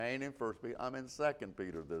ain't in 1 Peter. I'm in 2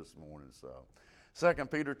 Peter this morning. So 2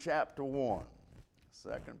 Peter chapter 1. 2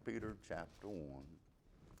 Peter chapter 1.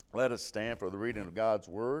 Let us stand for the reading of God's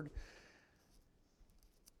Word.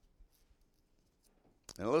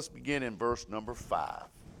 And let's begin in verse number 5.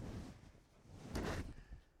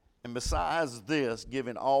 And besides this,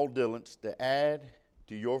 giving all diligence to add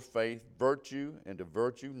to your faith virtue, and to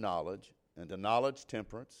virtue knowledge, and to knowledge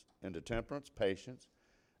temperance, and to temperance patience,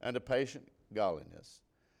 and to patience godliness,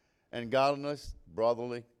 and godliness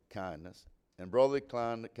brotherly kindness, and brotherly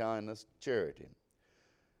kindness charity.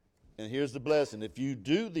 And here's the blessing. If you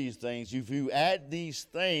do these things, if you add these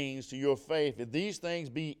things to your faith, if these things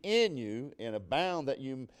be in you and abound, that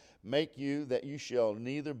you make you, that you shall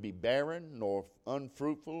neither be barren nor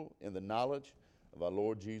unfruitful in the knowledge of our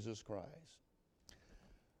Lord Jesus Christ.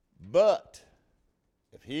 But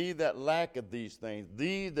if he that lacketh these things,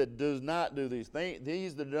 these that does not do these things,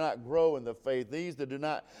 these that do not grow in the faith, these that do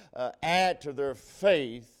not add to their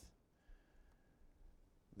faith,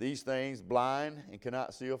 these things blind and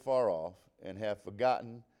cannot see afar off, and have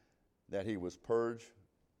forgotten that he was purged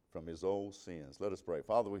from his old sins. Let us pray.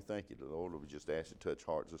 Father, we thank you, Lord. We just ask you to touch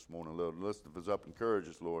hearts this morning, Lord. Lift us up, encourage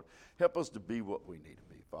us, Lord. Help us to be what we need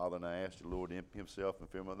to be. Father, and I ask you, Lord, to empty himself and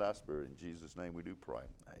fill him with thy spirit. In Jesus' name we do pray.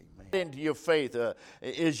 Amen. Into your faith.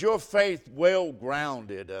 Is your faith well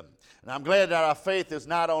grounded? And I'm glad that our faith is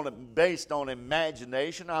not based on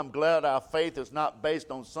imagination. I'm glad our faith is not based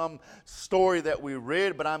on some story that we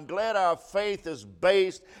read, but I'm glad our faith is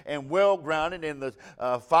based and well grounded in the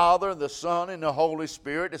Father, the Son, and the Holy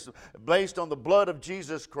Spirit. It's based on the blood of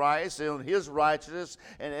Jesus Christ and his righteousness.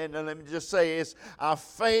 And let me just say, our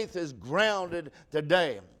faith is grounded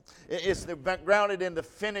today. It's grounded in the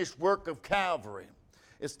finished work of Calvary.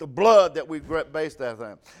 It's the blood that we base that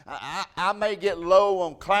on. I may get low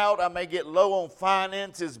on clout, I may get low on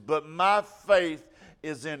finances, but my faith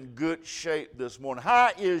is in good shape this morning.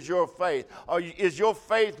 How is your faith? Is your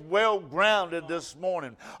faith well grounded this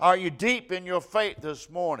morning? Are you deep in your faith this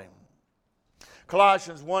morning?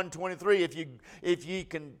 Colossians 1:23, if ye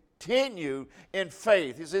continue in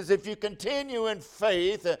faith. He says, if you continue in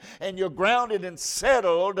faith and you're grounded and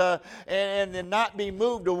settled and not be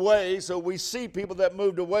moved away. So we see people that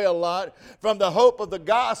moved away a lot from the hope of the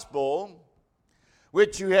gospel,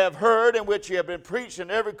 which you have heard and which you have been preached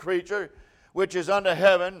in every creature which is under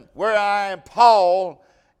heaven, where I am Paul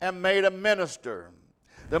am made a minister.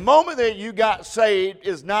 The moment that you got saved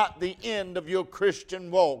is not the end of your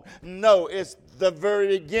Christian walk. No, it's the very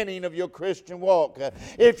beginning of your Christian walk.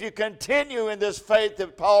 If you continue in this faith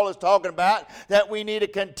that Paul is talking about, that we need to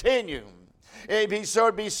continue. Be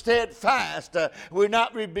sure to be steadfast. We're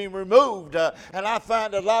not being removed. And I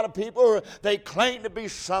find a lot of people, they claim to be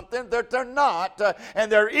something that they're not,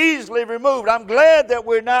 and they're easily removed. I'm glad that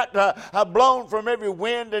we're not blown from every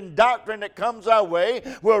wind and doctrine that comes our way.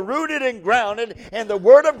 We're rooted and grounded in the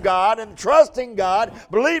Word of God and trusting God,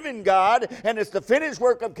 believing God, and it's the finished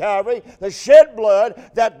work of Calvary, the shed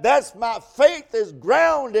blood, that's my faith is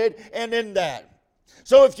grounded and in that.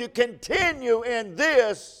 So if you continue in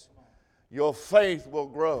this, your faith will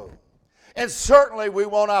grow. And certainly we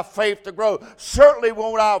want our faith to grow. Certainly we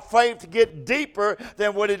want our faith to get deeper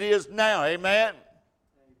than what it is now. Amen?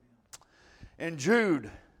 In Jude,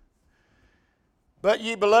 but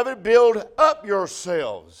ye beloved, build up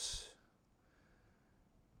yourselves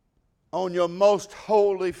on your most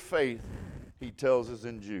holy faith, he tells us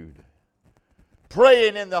in Jude.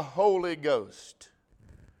 Praying in the Holy Ghost.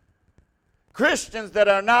 Christians that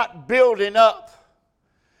are not building up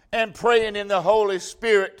and praying in the Holy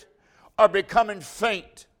Spirit are becoming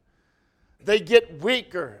faint. They get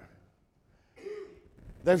weaker.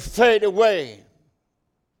 They fade away.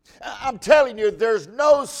 I'm telling you, there's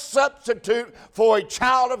no substitute for a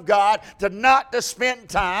child of God to spend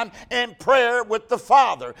time in prayer with the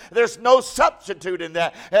Father. There's no substitute in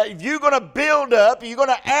that. If you're going to build up, you're going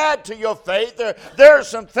to add to your faith, there are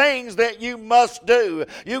some things that you must do.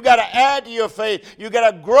 You've got to add to your faith. You've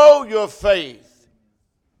got to grow your faith.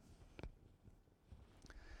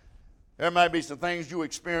 There might be some things you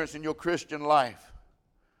experience in your Christian life.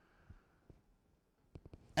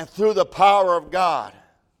 And through the power of God,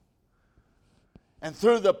 and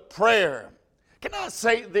through the prayer, can I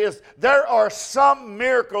say this? There are some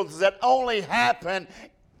miracles that only happen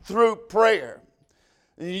through prayer.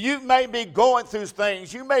 You may be going through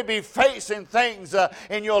things. You may be facing things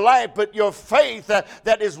in your life, but your faith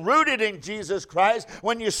that is rooted in Jesus Christ,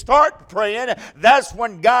 when you start praying, that's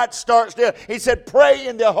when God starts to. He said, pray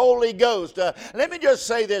in the Holy Ghost. Let me just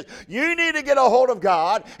say this. You need to get a hold of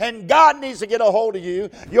God, and God needs to get a hold of you.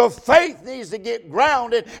 Your faith needs to get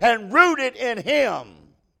grounded and rooted in Him.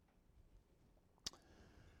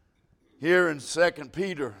 Here in 2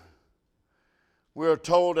 Peter, we're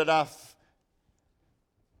told to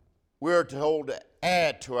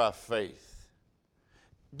add to our faith.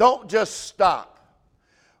 Don't just stop.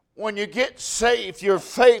 When you get saved, your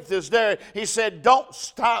faith is there. He said, don't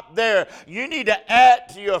stop there. You need to add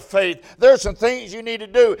to your faith. There's some things you need to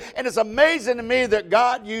do. And it's amazing to me that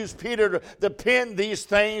God used Peter to pen these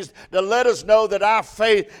things to let us know that our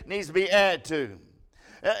faith needs to be added to.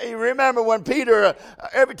 You remember when Peter,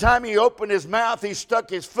 every time he opened his mouth, he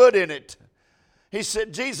stuck his foot in it. He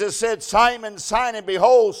said, Jesus said, Simon, Simon,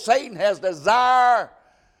 behold, Satan has desire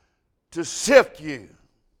to sift you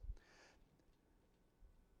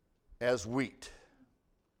as wheat.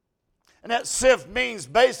 And that sift means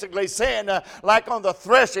basically saying, like on the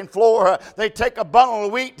threshing floor, they take a bundle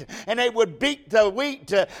of wheat and they would beat the wheat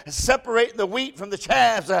to separate the wheat from the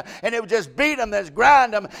chaffs. And they would just beat them, then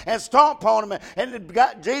grind them and stomp on them. And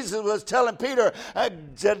Jesus was telling Peter,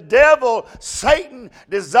 the devil, Satan,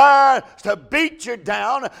 desires to beat you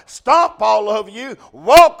down, stomp all over you,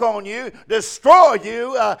 walk on you, destroy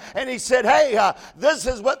you. And he said, hey, this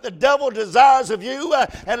is what the devil desires of you.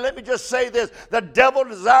 And let me just say this, the devil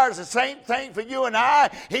desires the same thing for you and I.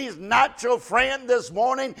 He's not your friend this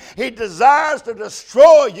morning. He desires to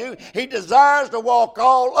destroy you. He desires to walk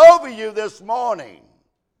all over you this morning.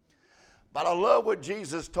 But I love what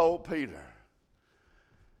Jesus told Peter.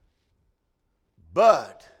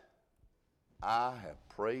 But I have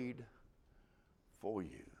prayed for you.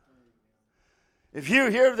 If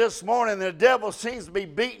you're here this morning and the devil seems to be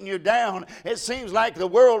beating you down, it seems like the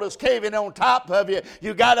world is caving on top of you.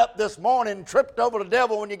 You got up this morning and tripped over the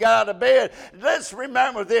devil when you got out of bed. Let's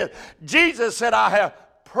remember this. Jesus said, I have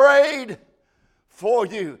prayed for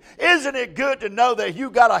you. Isn't it good to know that you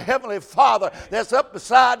got a heavenly Father that's up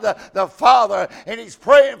beside the Father and He's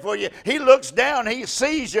praying for you? He looks down, He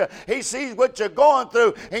sees you. He sees what you're going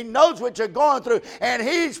through. He knows what you're going through, and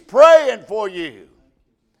He's praying for you.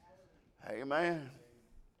 Amen.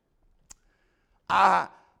 I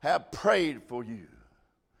have prayed for you.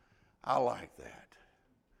 I like that.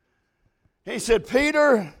 He said,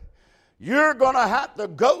 Peter, you're going to have to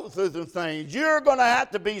go through some things. You're going to have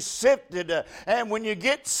to be sifted. And when you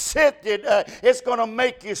get sifted, it's going to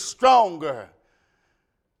make you stronger.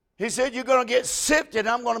 He said, you're going to get sifted.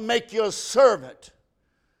 I'm going to make you a servant.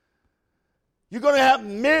 You're going to have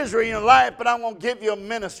misery in life, but I'm going to give you a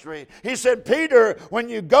ministry. He said, Peter, when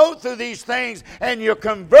you go through these things and you're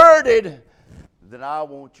converted, then I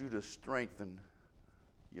want you to strengthen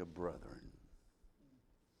your brethren.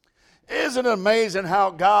 Isn't it amazing how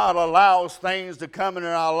God allows things to come into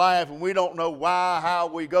our life and we don't know why, how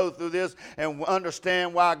we go through this and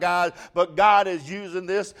understand why but God is using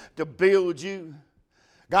this to build you.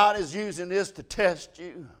 God is using this to test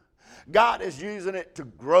you. God is using it to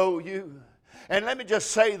grow you. And let me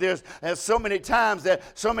just say this, and so many times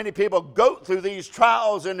that so many people go through these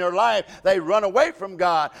trials in their life, they run away from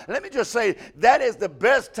God. Let me just say, that is the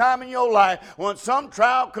best time in your life. When some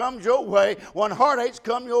trial comes your way, when heartaches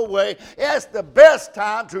come your way, it's the best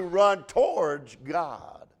time to run towards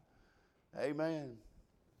God. Amen.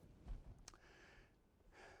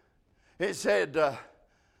 It said,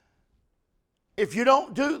 if you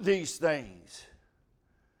don't do these things,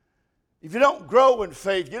 if you don't grow in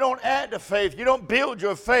faith, you don't add to faith, you don't build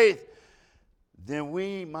your faith, then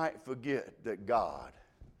we might forget that God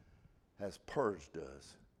has purged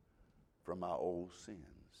us from our old sins.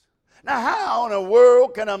 Now, how in the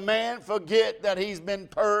world can a man forget that he's been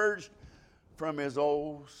purged from his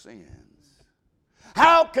old sins?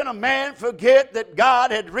 How can a man forget that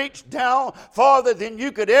God had reached down farther than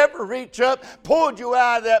you could ever reach up, pulled you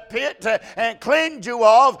out of that pit and cleaned you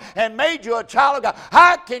off and made you a child of God?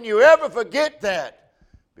 How can you ever forget that?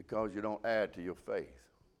 Because you don't add to your faith.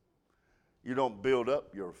 You don't build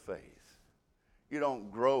up your faith. You don't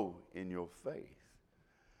grow in your faith.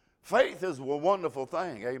 Faith is a wonderful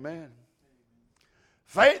thing, amen.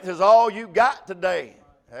 Faith is all you got today,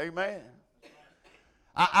 amen.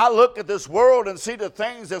 I look at this world and see the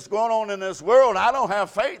things that's going on in this world. I don't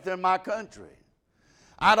have faith in my country.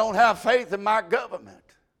 I don't have faith in my government.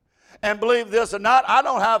 And believe this or not, I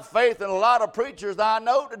don't have faith in a lot of preachers that I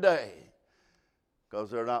know today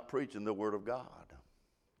because they're not preaching the Word of God.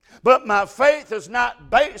 But my faith is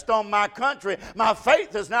not based on my country. My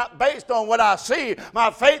faith is not based on what I see.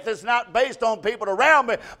 My faith is not based on people around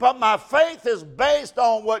me. But my faith is based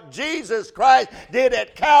on what Jesus Christ did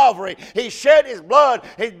at Calvary. He shed His blood,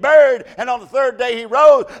 He's buried, and on the third day He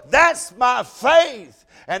rose. That's my faith.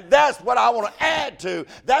 And that's what I want to add to.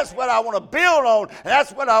 That's what I want to build on. And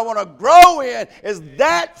that's what I want to grow in, is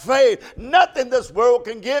that faith. Nothing this world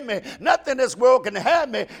can give me, nothing this world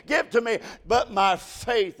can give to me, but my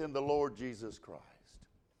faith in the Lord Jesus Christ.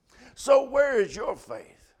 So where is your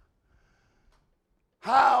faith?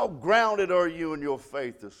 How grounded are you in your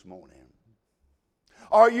faith this morning?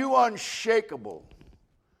 Are you unshakable,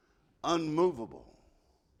 unmovable?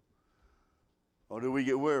 Or do we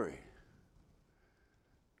get weary?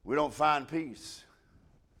 We don't find peace.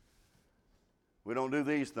 We don't do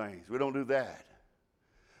these things. We don't do that.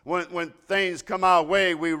 When things come our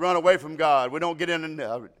way, we run away from God. We don't get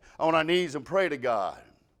on our knees and pray to God.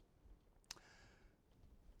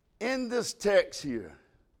 In this text here,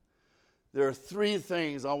 there are three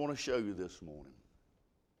things I want to show you this morning.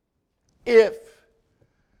 If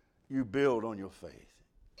you build on your faith,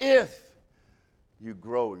 if you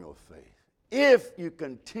grow in your faith, if you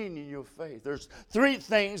continue your faith. There's three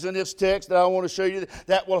things in this text that I want to show you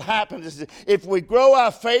that will happen. If we grow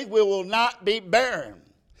our faith, we will not be barren.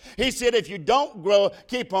 He said, if you don't grow,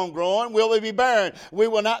 keep on growing, will we be barren? We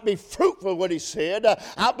will not be fruitful, what he said.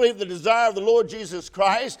 I believe the desire of the Lord Jesus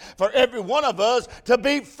Christ for every one of us to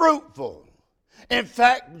be fruitful. In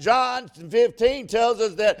fact, John 15 tells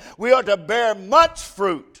us that we are to bear much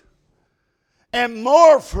fruit and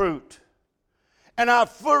more fruit, and our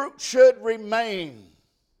fruit should remain.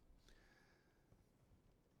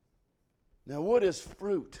 Now, what is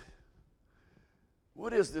fruit?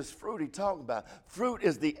 What is this fruit he's talking about? Fruit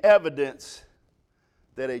is the evidence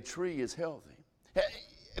that a tree is healthy.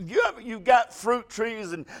 Have you've got fruit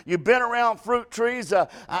trees and you've been around fruit trees?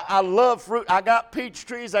 I love fruit. I got peach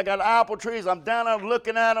trees. I got apple trees. I'm down there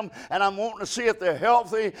looking at them and I'm wanting to see if they're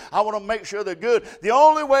healthy. I want to make sure they're good. The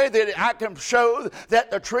only way that I can show that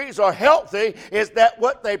the trees are healthy is that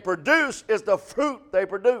what they produce is the fruit they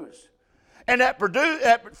produce. And that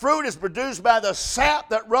fruit is produced by the sap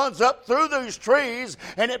that runs up through these trees,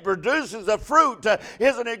 and it produces a fruit.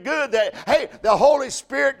 Isn't it good that, hey, the Holy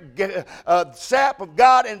Spirit sap of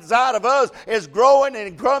God inside of us is growing and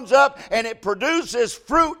it comes up and it produces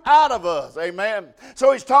fruit out of us. Amen.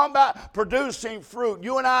 So he's talking about producing fruit.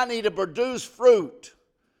 You and I need to produce fruit.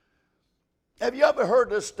 Have you ever heard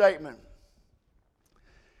this statement?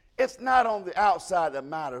 It's not on the outside that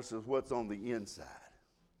matters, it's what's on the inside.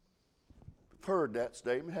 Heard that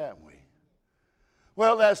statement, haven't we?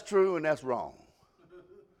 Well, that's true and that's wrong.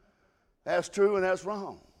 That's true and that's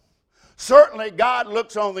wrong. Certainly, God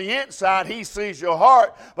looks on the inside. He sees your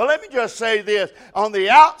heart. But let me just say this. On the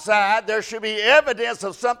outside, there should be evidence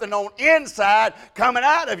of something on inside coming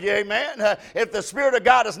out of you, amen? If the Spirit of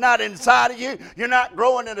God is not inside of you, you're not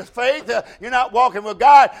growing in the faith, you're not walking with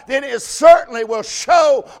God, then it certainly will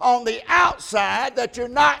show on the outside that you're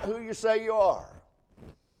not who you say you are.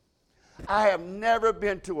 I have never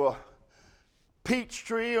been to a peach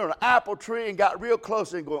tree or an apple tree and got real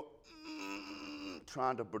close and going,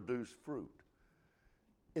 trying to produce fruit.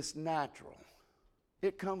 It's natural.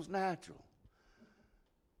 It comes natural.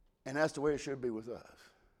 And that's the way it should be with us.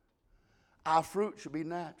 Our fruit should be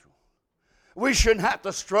natural. We shouldn't have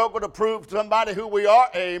to struggle to prove to somebody who we are.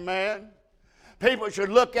 Amen. People should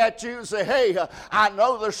look at you and say, hey, I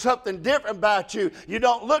know there's something different about you. You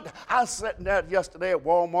don't look. I was sitting there yesterday at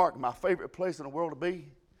Walmart, my favorite place in the world to be.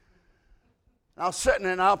 I was sitting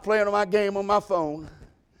there and I was playing my game on my phone.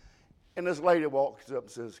 And this lady walks up and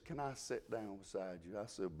says, can I sit down beside you? I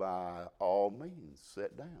said, by all means,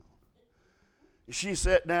 sit down. She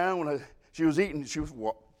sat down when she was eating. She was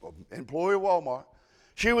an employee of Walmart.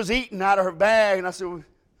 She was eating out of her bag. And I said, well,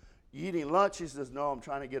 you eating lunch? She says, no, I'm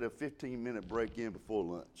trying to get a 15-minute break in before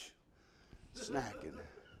lunch. Snacking.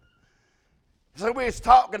 So we was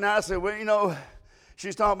talking, and I said, well, you know,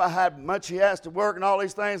 she's talking about how much she has to work and all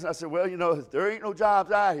these things. And I said, well, you know, there ain't no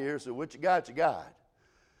jobs out here, so what you got, you got.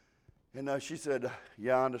 And she said,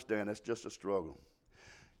 yeah, I understand. That's just a struggle.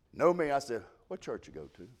 Know me? I said, what church you go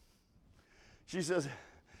to? She says,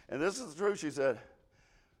 and this is the truth, she said,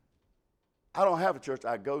 I don't have a church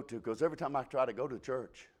I go to because every time I try to go to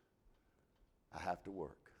church, I have to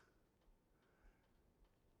work.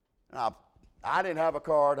 And I didn't have a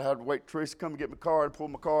card. I had to wait for Teresa to come and get my card, pull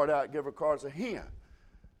my card out, give her a card, and say, here,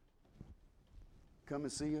 come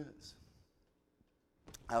and see us.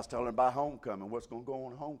 I was telling her about homecoming, what's going to go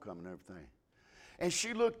on at homecoming and everything. And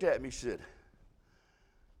she looked at me, she said,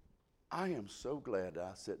 I am so glad that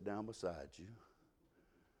I sat down beside you.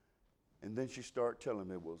 And then she started telling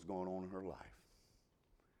me what was going on in her life.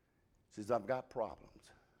 She says, I've got problems.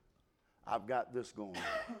 I've got this going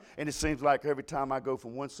on. And it seems like every time I go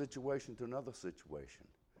from one situation to another situation.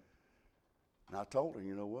 And I told her,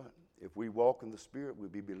 you know what? if we walk in the Spirit, we'll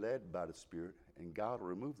be led by the Spirit, and God will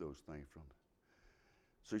remove those things from us.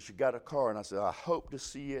 So she got a car, and I said, I hope to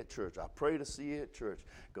see you at church. I pray to see you at church,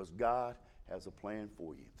 because God has a plan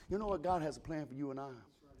for you. You know what? God has a plan for you and I.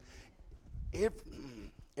 If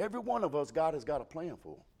every one of us, God has got a plan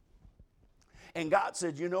for. And God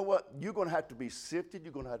said, you know what? You're going to have to be sifted.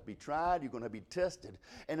 You're going to have to be tried. You're going to be tested.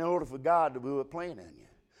 And in order for God to do a plan in you.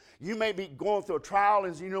 You may be going through a trial,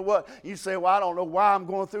 and you know what? You say, well, I don't know why I'm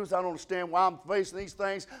going through this. I don't understand why I'm facing these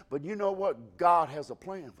things. But you know what? God has a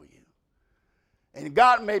plan for you. And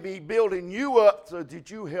God may be building you up so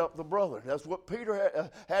that you help the brother. That's what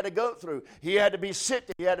Peter had to go through. He had to be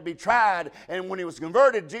sifted. He had to be tried. And when he was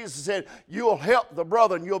converted, Jesus said, you'll help the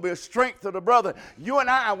brother and you'll be a strength to the brother. You and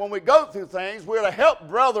I, when we go through things, we're to help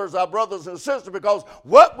brothers, our brothers and sisters, because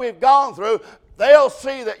what we've gone through, they'll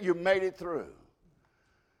see that you made it through.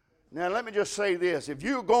 Now, let me just say this. If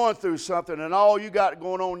you're going through something and all you got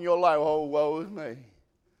going on in your life, oh, woe is me.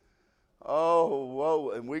 Oh,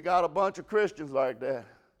 whoa. And we got a bunch of Christians like that.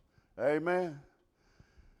 Amen.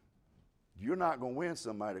 You're not going to win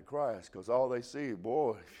somebody to Christ, because all they see is,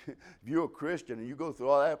 boy, if you're a Christian and you go through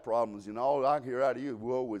all that problems and all I hear out of you,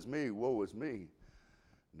 woe is me, woe is me.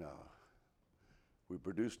 No. We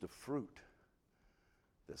produce the fruit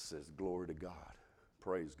that says glory to God.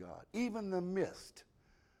 Praise God. Even in the midst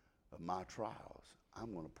of my trials,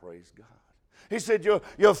 I'm going to praise God. He said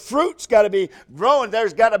your fruit's got to be growing.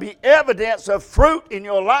 There's got to be evidence of fruit in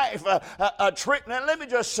your life. A tree. Now, let me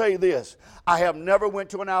just say this. I have never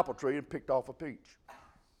went to an apple tree and picked off a peach.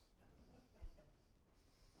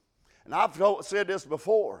 And I've said this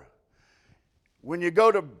before. When you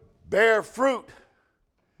go to bear fruit,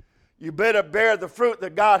 you better bear the fruit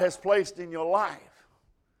that God has placed in your life.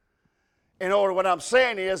 In order, what I'm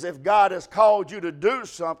saying is, if God has called you to do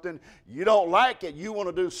something, you don't like it, you want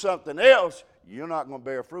to do something else, you're not going to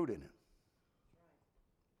bear fruit in it.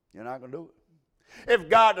 You're not going to do it. If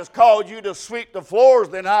God has called you to sweep the floors,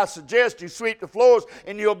 then I suggest you sweep the floors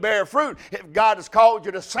and you'll bear fruit. If God has called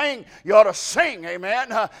you to sing, you ought to sing,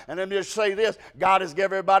 amen? And let me just say this, God has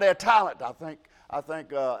given everybody a talent, I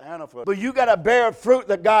think Hannah. But you got to bear fruit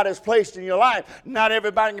that God has placed in your life. Not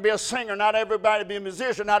everybody can be a singer. Not everybody can be a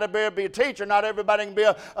musician. Not everybody can be a teacher. Not everybody can be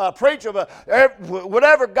a preacher. But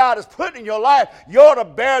whatever God has put in your life, you ought to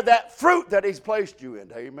bear that fruit that He's placed you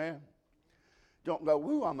in. Amen. Don't go,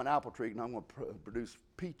 woo, I'm an apple tree and I'm going to produce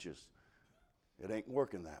peaches. It ain't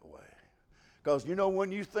working that way. Because you know,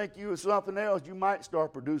 when you think you are something else, you might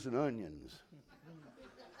start producing onions.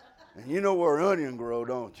 And you know where an onion grow,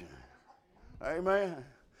 don't you? Amen.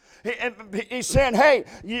 He's saying, hey,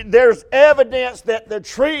 there's evidence that the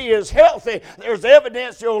tree is healthy. There's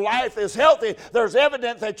evidence your life is healthy. There's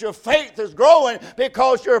evidence that your faith is growing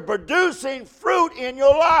because you're producing fruit in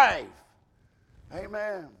your life.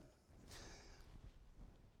 Amen.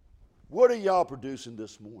 What are y'all producing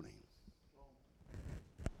this morning?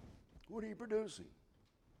 What are you producing?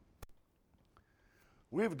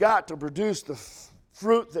 We've got to produce the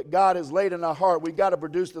fruit that God has laid in our heart. We've got to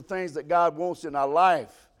produce the things that God wants in our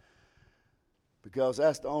life, because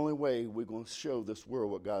that's the only way we're going to show this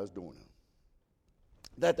world what God's doing.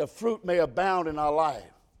 That the fruit may abound in our life.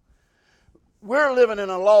 We're living in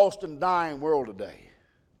a lost and dying world today.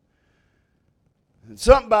 And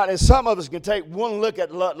some of us can take one look at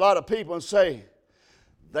a lot of people and say,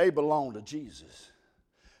 they belong to Jesus.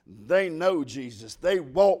 They know Jesus. They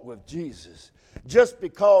walk with Jesus. Just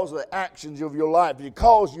because of the actions of your life,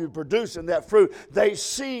 because you're producing that fruit, they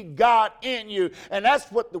see God in you. And that's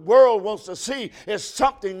what the world wants to see, is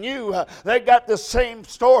something new. They got the same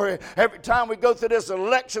story. Every time we go through this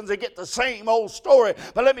elections, they get the same old story.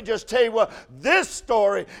 But let me just tell you what, this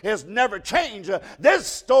story has never changed. This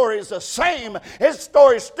story is the same. His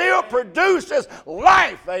story still produces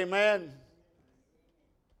life. Amen.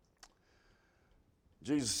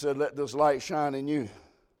 Jesus said, let this light shine in you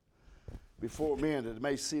before men, that they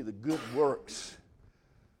may see the good works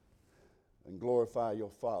and glorify your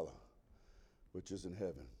Father which is in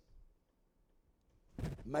heaven.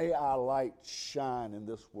 May our light shine in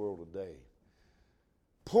this world today,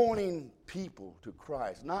 pointing people to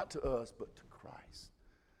Christ, not to us, but to Christ.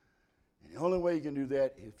 And the only way you can do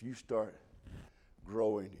that is if you start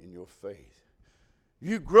growing in your faith.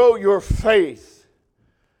 You grow your faith,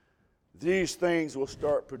 these things will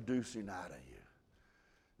start producing out of you.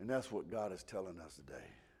 And that's what God is telling us today.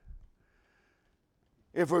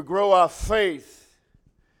 If we grow our faith,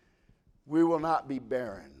 we will not be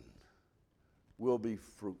barren. We'll be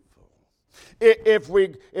fruitful. If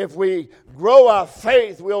we grow our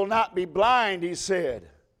faith, we'll not be blind, he said.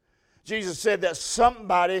 Jesus said that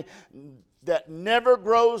somebody that never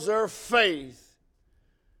grows their faith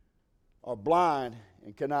are blind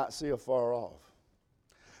and cannot see afar off.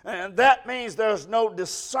 And that means there's no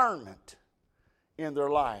discernment in their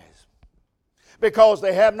lives, because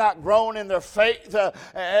they have not grown in their faith.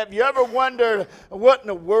 Have you ever wondered what in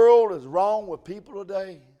the world is wrong with people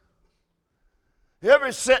today? You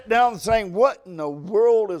ever sit down saying, what in the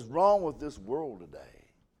world is wrong with this world today?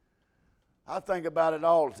 I think about it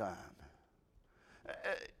all the time.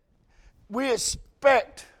 We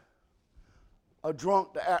expect a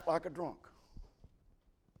drunk to act like a drunk.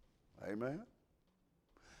 Amen.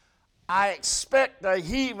 I expect a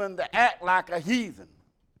heathen to act like a heathen.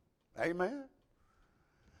 Amen.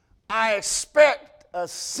 I expect a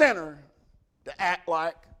sinner to act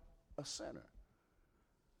like a sinner.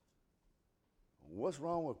 What's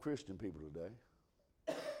wrong with Christian people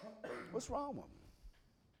today? What's wrong with them?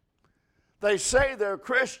 They say they're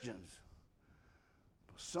Christians,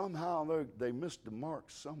 but somehow they missed the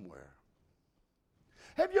mark somewhere.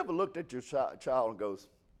 Have you ever looked at your child and goes,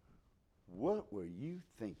 what were you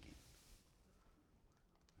thinking?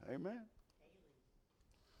 Amen.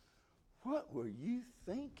 What were you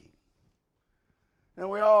thinking? And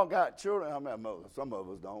we all got children. I mean, some of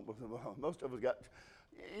us don't, but most of us got.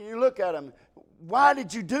 You look at them. Why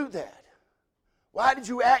did you do that? Why did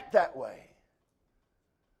you act that way?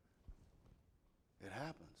 It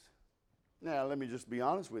happens. Now, let me just be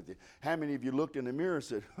honest with you. How many of you looked in the mirror and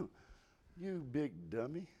said, you big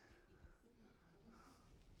dummy?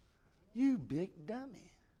 You big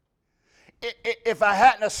dummy. If I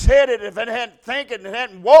hadn't have said it, if I hadn't think it and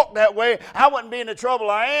hadn't walked that way, I wouldn't be in the trouble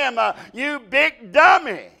I am. You big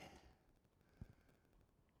dummy.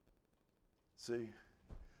 See,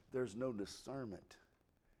 there's no discernment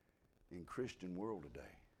in Christian world today.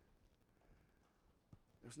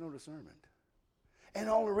 There's no discernment. And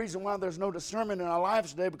the only reason why there's no discernment in our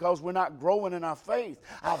lives today because we're not growing in our faith.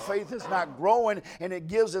 Our faith is not growing, and it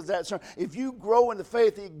gives us that discernment. If you grow in the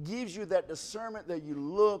faith, it gives you that discernment that you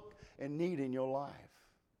look and need in your life.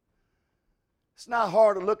 It's not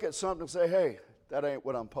hard to look at something and say, hey, that ain't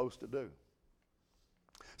what I'm supposed to do.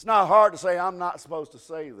 It's not hard to say I'm not supposed to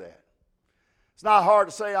say that. It's not hard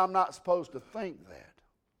to say I'm not supposed to think that.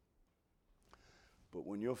 But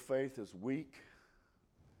when your faith is weak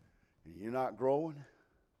and you're not growing,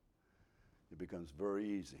 it becomes very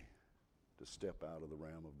easy to step out of the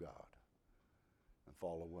realm of God and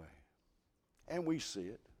fall away. And we see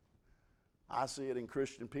it. I see it in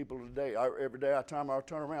Christian people today. Every day I turn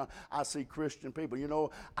around, I see Christian people. You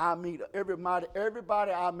know, I meet everybody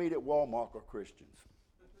I meet at Walmart are Christians.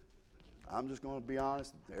 I'm just going to be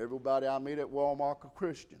honest. Everybody I meet at Walmart are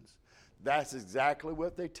Christians. That's exactly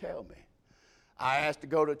what they tell me. I ask to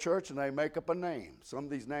go to church and they make up a name. Some of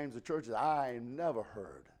these names of churches I ain't never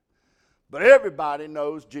heard. But everybody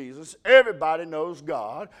knows Jesus. Everybody knows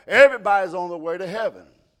God. Everybody's on the way to heaven.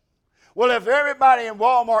 Well, if everybody in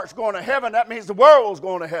Walmart's going to heaven, that means the world's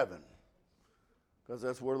going to heaven. Because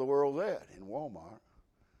that's where the world's at, in Walmart.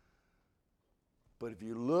 But if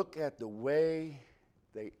you look at the way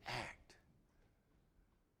they act,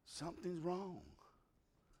 something's wrong.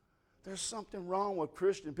 There's something wrong with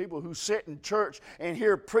Christian people who sit in church and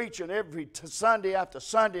hear preaching every Sunday after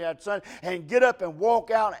Sunday after Sunday and get up and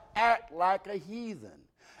walk out and act like a heathen,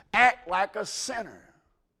 act like a sinner.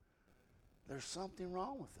 There's something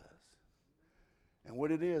wrong with us. And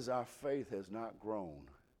what it is, our faith has not grown.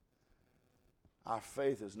 Our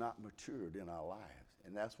faith has not matured in our lives.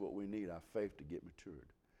 And that's what we need, our faith to get matured.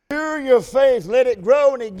 Mature your faith, let it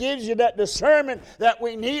grow, and it gives you that discernment that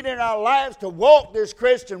we need in our lives to walk this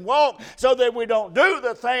Christian walk so that we don't do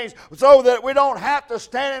the things, so that we don't have to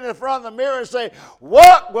stand in front of the mirror and say,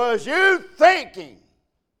 what was you thinking?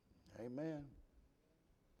 Amen.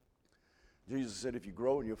 Jesus said if you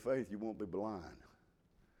grow in your faith, you won't be blind.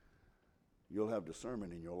 You'll have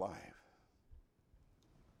discernment in your life.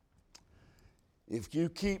 If you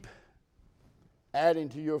keep adding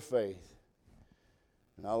to your faith,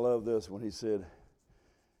 and I love this when he said,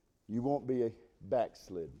 you won't be a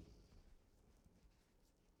backslidden.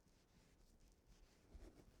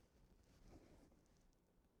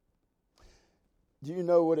 Do you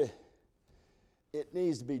know what it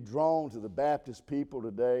needs to be drawn to the Baptist people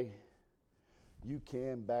today? You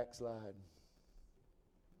can backslide.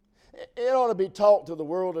 It ought to be taught to the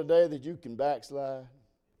world today that you can backslide.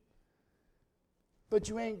 But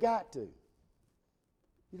you ain't got to.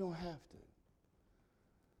 You don't have to.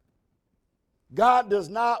 God does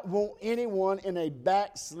not want anyone in a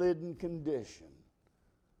backslidden condition.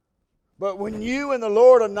 But when you and the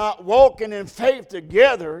Lord are not walking in faith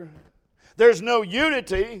together, there's no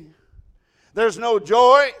unity, there's no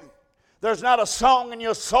joy, there's not a song in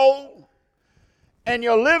your soul, and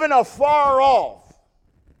you're living afar off.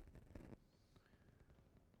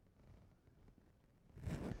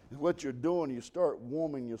 what you're doing, you start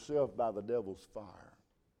warming yourself by the devil's fire.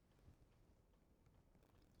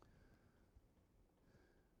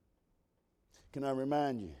 Can I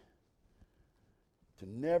remind you to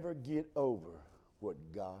never get over what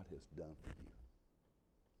God has done for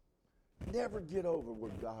you? Never get over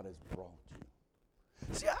where God has brought you.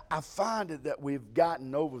 See, I find it that we've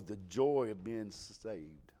gotten over the joy of being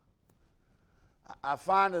saved. I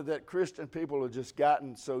find it that Christian people have just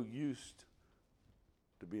gotten so used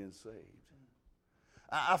to being saved.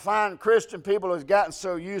 I find Christian people have gotten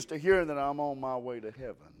so used to hearing that I'm on my way to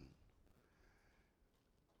heaven.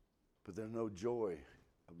 But there's no joy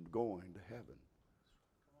of going to heaven.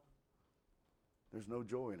 There's no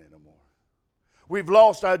joy in it anymore. We've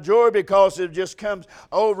lost our joy because it just comes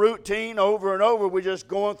routine over and over. We're just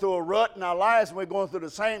going through a rut in our lives, and we're going through the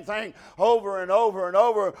same thing over and over and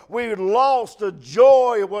over. We've lost the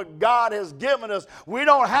joy of what God has given us. We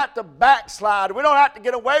don't have to backslide. We don't have to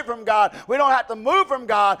get away from God. We don't have to move from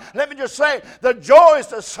God. Let me just say, the joy is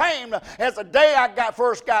the same as the day I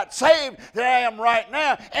first got saved that I am right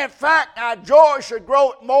now. In fact, our joy should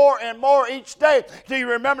grow more and more each day. Do you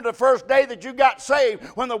remember the first day that you got saved,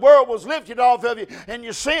 when the world was lifted off of you and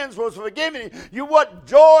your sins was forgiven you? What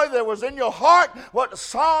joy there was in your heart, what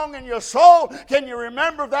song in your soul. Can you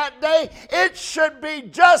remember that day? It should be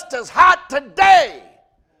just as hot today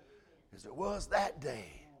as it was that day,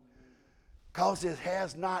 because it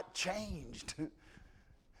has not changed.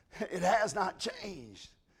 It has not changed.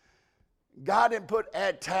 God didn't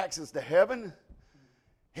add taxes to heaven.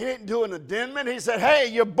 He didn't do an addendum. He said, hey,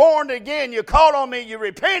 you're born again. You called on me. You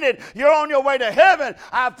repented. You're on your way to heaven.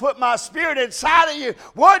 I've put my spirit inside of you.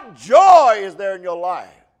 What joy is there in your life?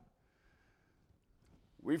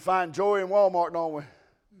 We find joy in Walmart, don't we?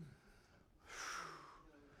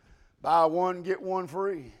 Buy one, get one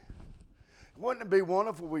free. Wouldn't it be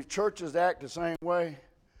wonderful if churches act the same way?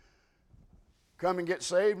 Come and get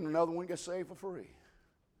saved, and another one gets saved for free.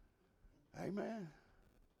 Amen.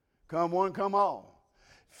 Come one, come all.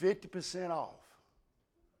 50% off.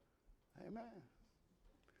 Amen.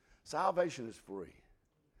 Salvation is free.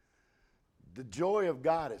 The joy of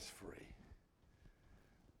God is free.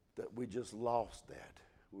 That we just lost that.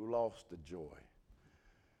 We lost the joy.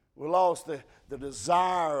 We lost the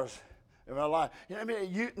desires of our life. You know, I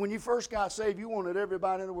mean, when you first got saved, you wanted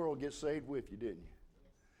everybody in the world to get saved with you, didn't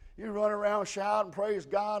you? You run around shouting, praise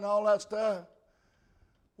God and all that stuff.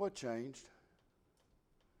 What changed?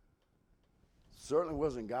 Certainly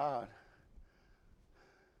wasn't God.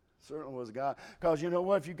 Certainly was God. Because you know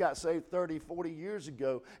what? If you got saved 30, 40 years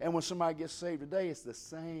ago, and when somebody gets saved today, it's the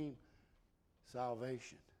same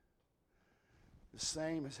salvation. The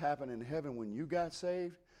same has happened in heaven when you got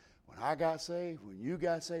saved, when I got saved, when you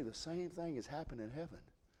got saved. The same thing has happened in heaven.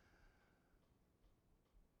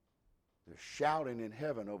 They're shouting in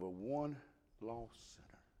heaven over one lost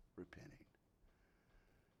sinner repenting.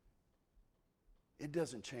 It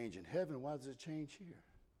doesn't change in heaven. Why does it change here?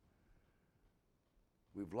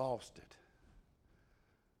 We've lost it.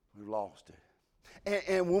 We've lost it.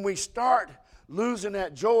 And when we start losing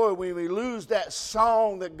that joy, when we lose that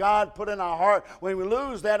song that God put in our heart, when we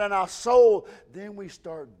lose that in our soul, then we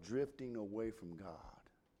start drifting away from God.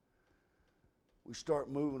 We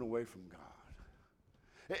start moving away from God.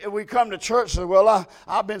 If we come to church and say, well,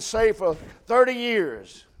 I've been saved for 30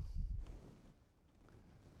 years.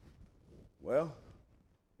 Well,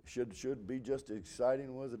 should be just as exciting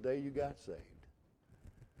as was the day you got saved.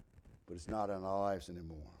 But it's not in our lives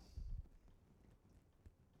anymore.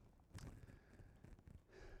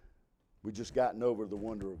 We've just gotten over the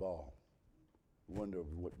wonder of all. The wonder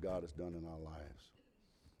of what God has done in our lives.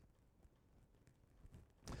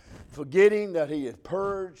 Forgetting that He had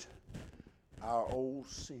purged our old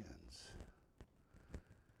sins.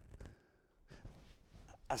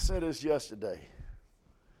 I said this yesterday.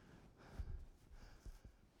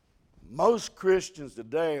 Most Christians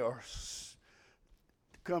today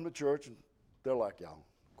come to church and they're like y'all,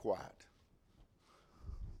 quiet.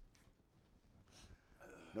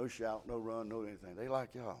 No shout, no run, no anything. They like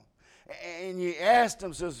y'all. And you ask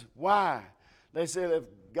them, says, why? They said, if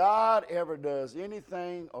God ever does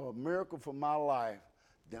anything or a miracle for my life,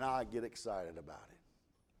 then I get excited about it.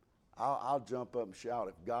 I'll jump up and shout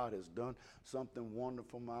if God has done something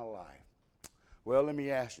wonderful in my life. Well, let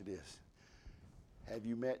me ask you this. Have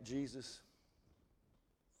you met Jesus?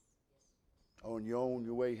 On your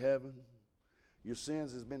way to heaven? Your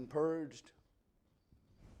sins has been purged?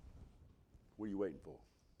 What are you waiting for?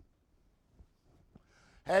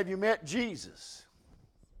 Have you met Jesus?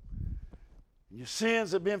 Your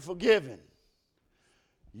sins have been forgiven.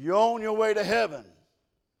 You're on your way to heaven.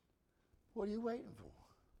 What are you waiting for?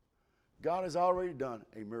 God has already done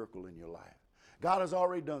a miracle in your life. God has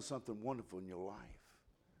already done something wonderful in your life.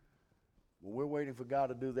 Well, we're waiting for God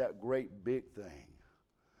to do that great big thing.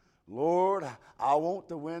 Lord, I want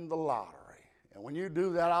to win the lottery. And when you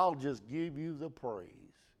do that, I'll just give you the praise.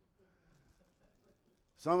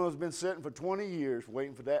 Some of us have been sitting for 20 years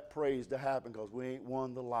waiting for that praise to happen because we ain't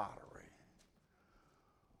won the lottery.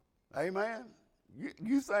 Amen?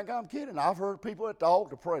 You think I'm kidding? I've heard people at the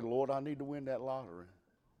altar pray, Lord, I need to win that lottery.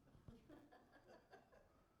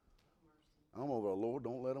 I'm over, Lord,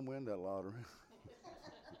 don't let them win that lottery.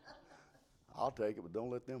 I'll take it, but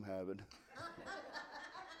don't let them have it.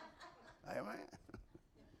 Amen.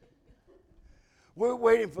 We're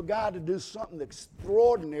waiting for God to do something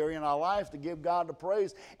extraordinary in our life to give God the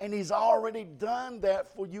praise, and He's already done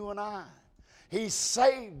that for you and I. He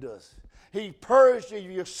saved us. He purged you of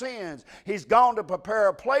your sins. He's gone to prepare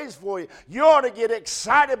a place for you. You ought to get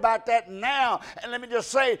excited about that now. And let me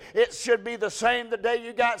just say, it should be the same the day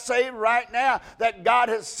you got saved right now, that God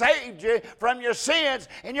has saved you from your sins,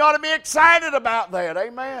 and you ought to be excited about that.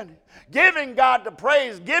 Amen. Giving God the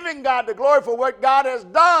praise, giving God the glory for what God has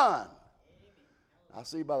done. I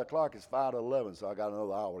see by the clock it's 5 to 11, so I got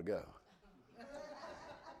another hour to go.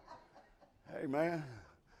 Amen.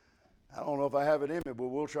 I don't know if I have it in me, but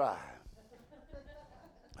we'll try.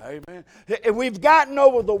 Amen. We've gotten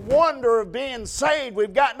over the wonder of being saved.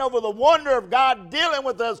 We've gotten over the wonder of God dealing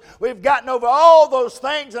with us. We've gotten over all those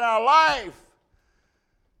things in our life.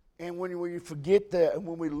 And when we forget that, and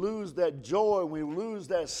when we lose that joy, we lose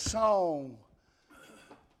that song,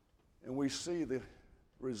 and we see the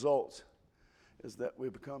results, is that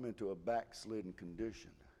we've come into a backslidden condition.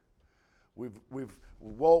 We've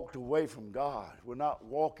walked away from God. We're not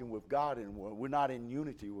walking with God anymore. We're not in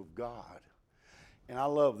unity with God. And I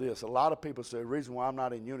love this. A lot of people say the reason why I'm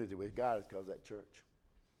not in unity with God is because of that church.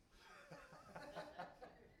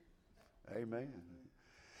 Amen.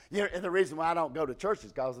 You know, and the reason why I don't go to church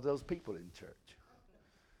is because of those people in church.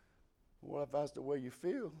 Well, if that's the way you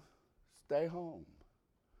feel, stay home.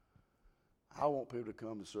 I want people to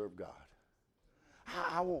come to serve God.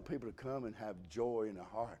 I want people to come and have joy in their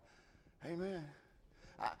heart. Amen.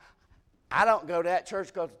 I don't go to that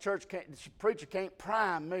church because the preacher can't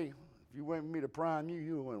prime me. If you want me to prime you,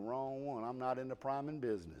 you went wrong one. I'm not in the priming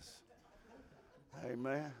business.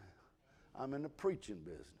 Amen. I'm in the preaching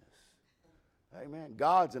business. Amen.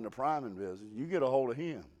 God's in the priming business. You get a hold of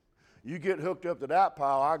Him. You get hooked up to that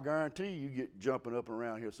pile, I guarantee you get jumping up and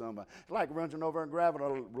around here somebody. It's like running over and grabbing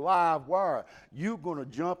a live wire. You're going to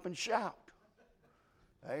jump and shout.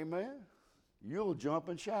 Amen. You'll jump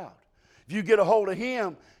and shout. If you get a hold of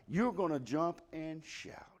Him, you're going to jump and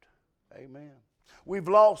shout. Amen. We've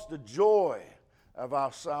lost the joy of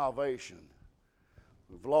our salvation.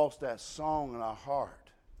 We've lost that song in our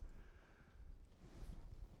heart.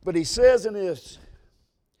 But He says in this,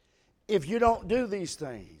 if you don't do these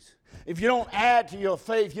things, if you don't add to your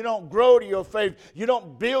faith, you don't grow to your faith, you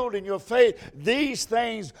don't build in your faith, these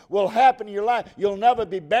things will happen in your life. You'll never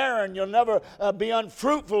be barren. You'll never be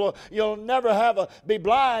unfruitful. You'll never be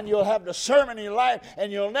blind. You'll have discernment in your life,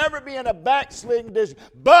 and you'll never be in a backsliding condition.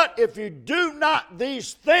 But if you do not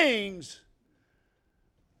these things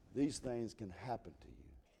can happen to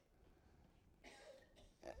you.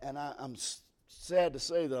 And I'm sad to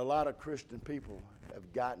say that a lot of Christian people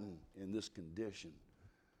have gotten in this condition.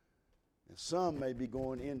 And some may be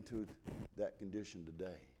going into that condition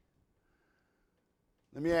today.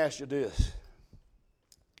 Let me ask you this.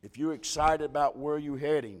 If you're excited about where you're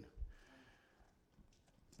heading,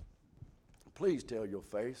 please tell your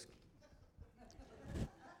face.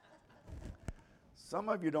 Some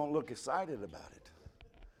of you don't look excited about it.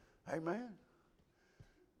 Amen.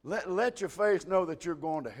 Let your face know that you're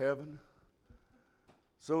going to heaven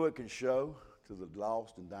so it can show to the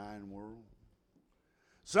lost and dying world.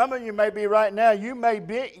 Some of you may be right now, you may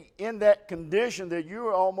be in that condition that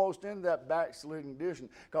you're almost in that backsliding condition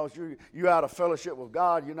because you're out of fellowship with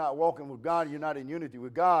God, you're not walking with God, you're not in unity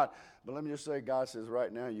with God. But let me just say, God says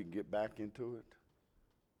right now you can get back into it.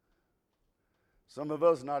 Some of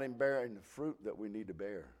us are not in bearing the fruit that we need to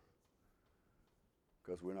bear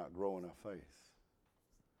because we're not growing our faith.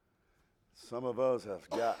 Some of us have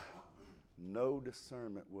got no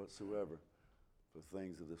discernment whatsoever for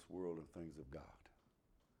things of this world and things of God,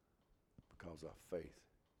 because our faith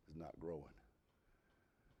is not growing.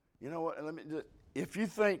 You know what? If you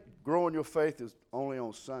think growing your faith is only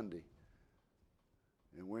on Sunday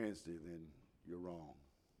and Wednesday, then you're wrong.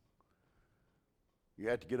 You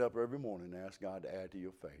have to get up every morning and ask God to add to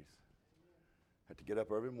your faith. You have to get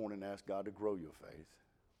up every morning and ask God to grow your faith.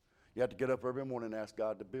 You have to get up every morning and ask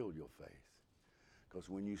God to build your faith. Because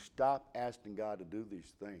when you stop asking God to do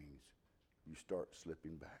these things, you start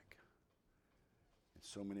slipping back. And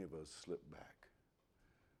so many of us slip back.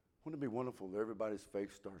 Wouldn't it be wonderful if everybody's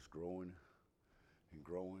faith starts growing and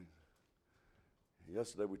growing?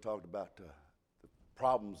 Yesterday we talked about the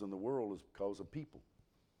problems in the world is because of people.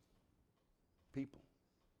 People.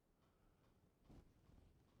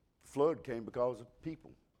 Flood came because of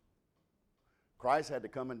people. Christ had to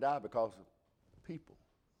come and die because of people.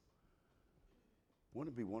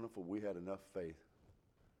 Wouldn't it be wonderful if we had enough faith?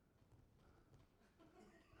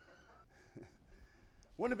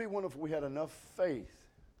 Wouldn't it be wonderful if we had enough faith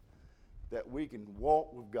that we can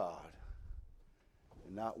walk with God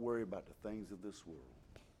and not worry about the things of this world?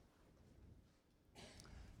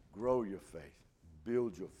 Grow your faith.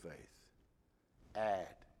 Build your faith.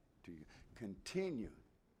 Add to you. Continue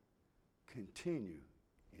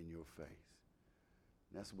in your faith.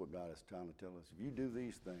 And that's what God is trying to tell us. If you do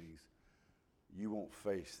these things, you won't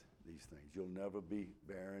face these things. You'll never be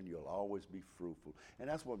barren. You'll always be fruitful. And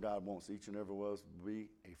that's what God wants each and every one of us to be,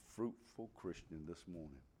 a fruitful Christian this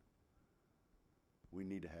morning. We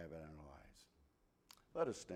need to have it in our lives. Let us stand.